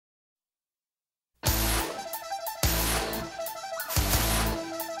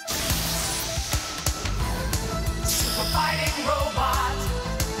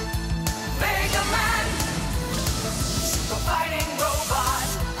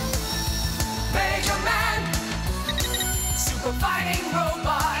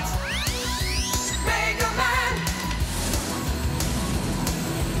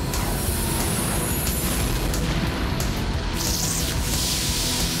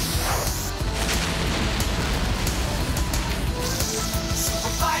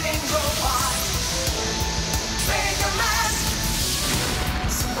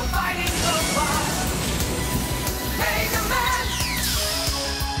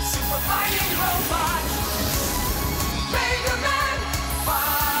fighting robot. Mega Man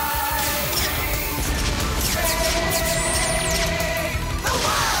fighting to save the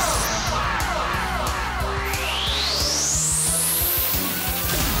world.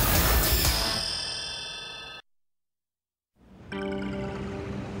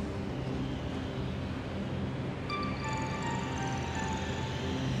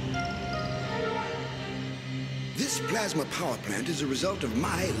 This plasma power plant is a result of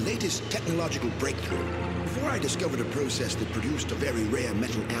my latest technological breakthrough. Before I discovered a process that produced a very rare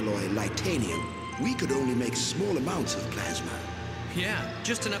metal alloy, litanium, we could only make small amounts of plasma. Yeah,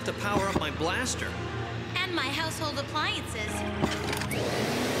 just enough to power up my blaster. And my household appliances.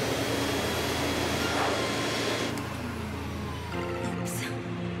 Oops.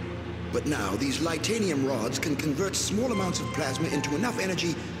 But now, these litanium rods can convert small amounts of plasma into enough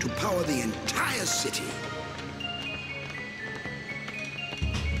energy to power the entire city.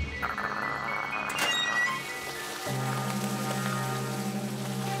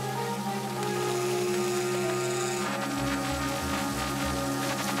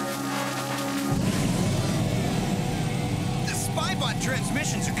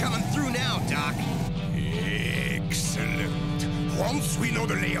 Transmissions are coming through now, Doc. Excellent. Once we know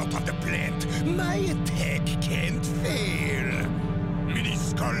the layout of the plant, my attack can't fail. Mini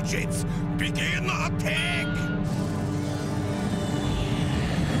skull jets, begin attack!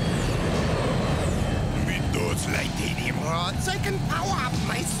 With those litanium rods, I can power up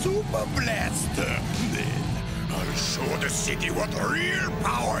my super blaster. Then I'll show the city what real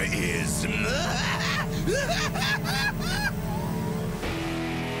power is.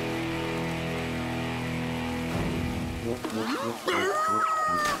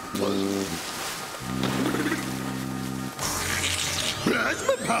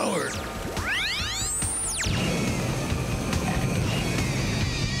 Plasma power!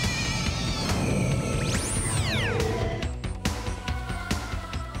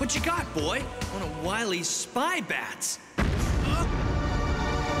 What you got, boy? One of Wily's spy bats.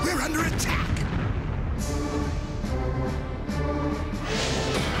 We're under attack!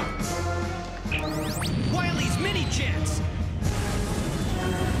 Wily's mini jets!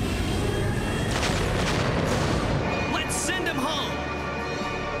 Let's send him home!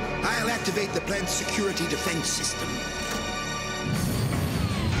 I'll activate the plant's security defense system.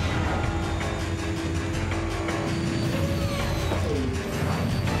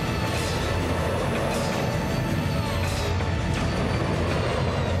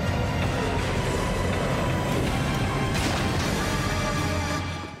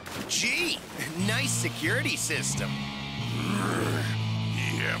 Gee, nice security system.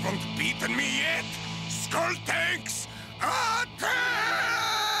 You haven't beaten me yet! Skull tanks, attack!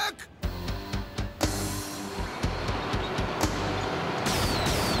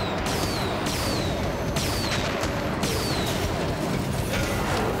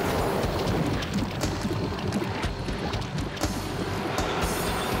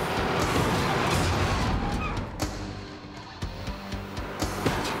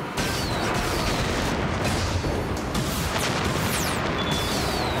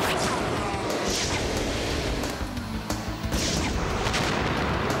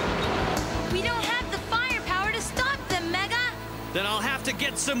 Then I'll have to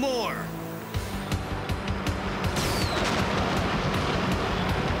get some more.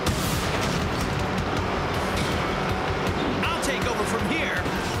 I'll take over from here.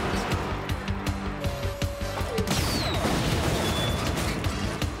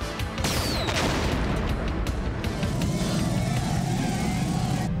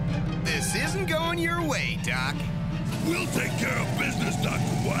 This isn't going your way, Doc. We'll take care of business, Dr.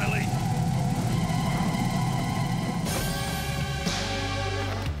 Wily.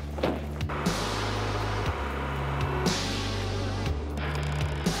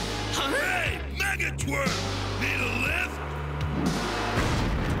 Need a lift?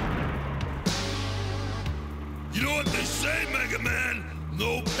 You know what they say, Mega Man?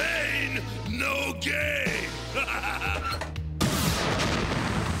 No pain, no gain.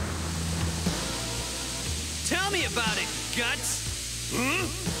 Tell me about it, Guts. Huh?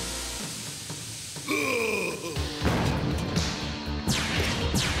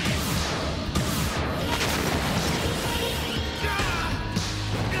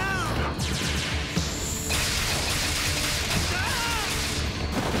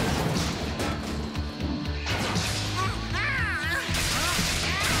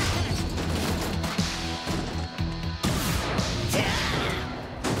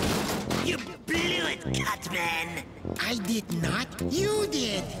 Catman! I did not. You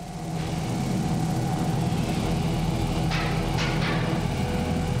did.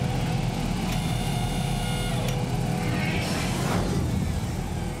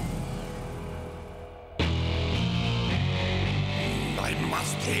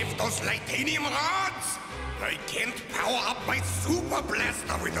 Save those titanium rods! I can't power up my super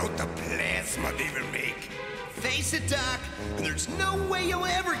blaster without the plasma they will make. Face it, Doc, there's no way you'll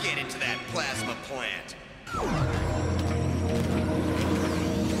ever get into that plasma plant.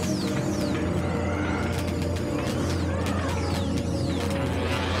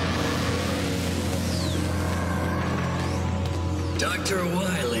 Dr.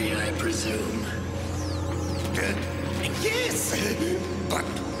 Wily, I presume. Yes, but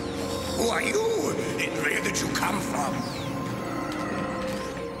who are you? And where did you come from?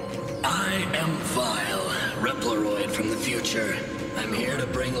 I am Vile, Repleroid from the future. I'm here to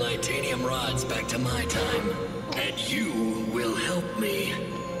bring Litanium rods back to my time. And you will help me.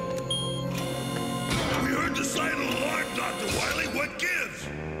 We heard the siren alarm, Dr. Wily. What gives?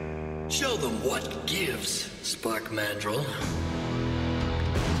 Show them what gives, Spark Mandrill.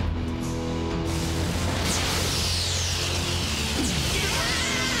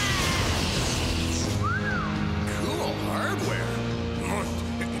 Cool hardware.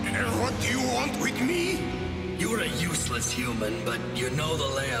 What do you want with me? You're a useless human, but you know the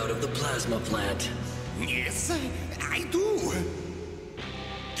layout of the plasma plant. Yes, I do.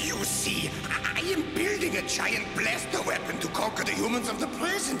 You see, I am building a giant blaster weapon to conquer the humans of the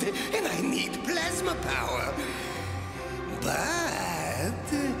present, and I need plasma power. But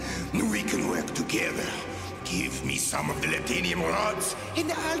we can work together. Give me some of the Latanium rods,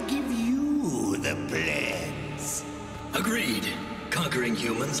 and I'll give you the plans. Agreed. Conquering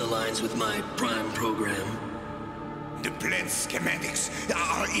humans aligns with my prime program. The plant schematics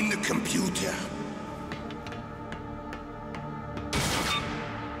are in the computer.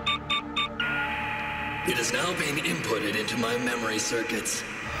 It is now being inputted into my memory circuits.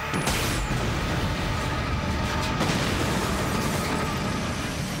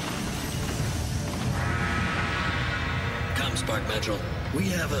 Come, Spark Mandrill. We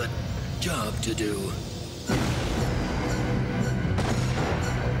have a job to do.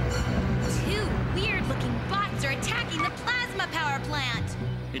 Two weird-looking bots are attacking the plasma power plant.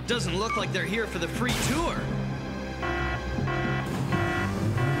 It doesn't look like they're here for the free tour.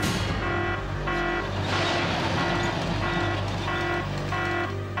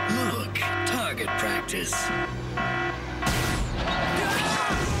 Look, target practice.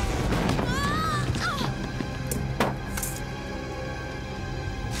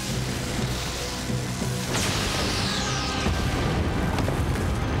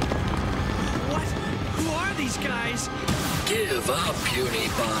 What? Who are these guys? Give up, puny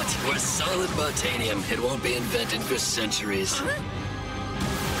bot. We're solid botanium. It won't be invented for centuries.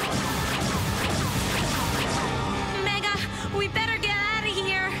 Mega, we better get out of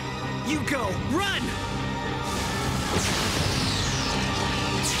here. You go! Run!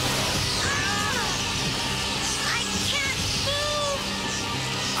 I can't move.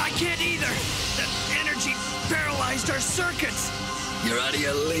 I can't either! The energy paralyzed our circuits! You're out of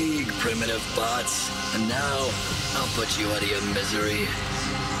your league, primitive bots. And now, I'll put you out of your misery.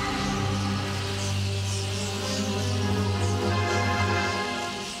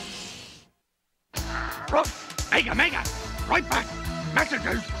 Mega! Right back!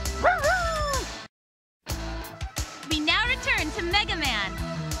 Messages! We now return to Mega Man.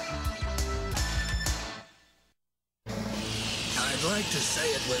 I'd like to say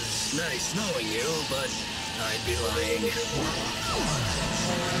it was nice knowing you, but I'd be lying.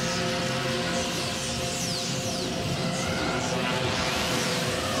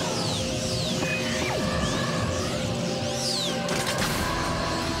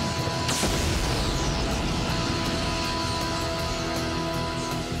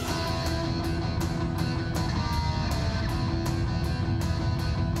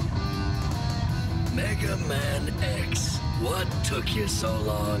 Mega Man X, what took you so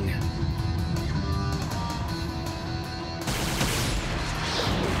long?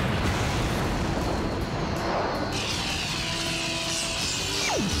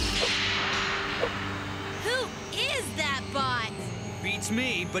 Who is that bot? Beats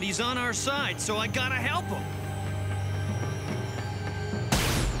me, but he's on our side, so I gotta help him.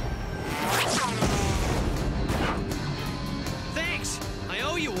 Thanks! I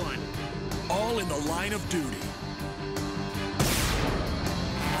owe you one. All in the line of duty.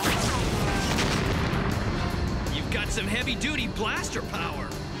 You've got some heavy-duty blaster power.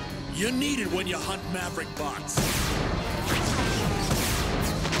 You need it when you hunt Maverick bots.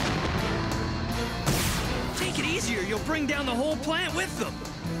 Take it easier, you'll bring down the whole plant with them.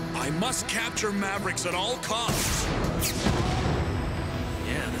 I must capture Mavericks at all costs.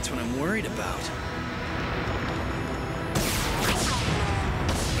 Yeah, that's what I'm worried about.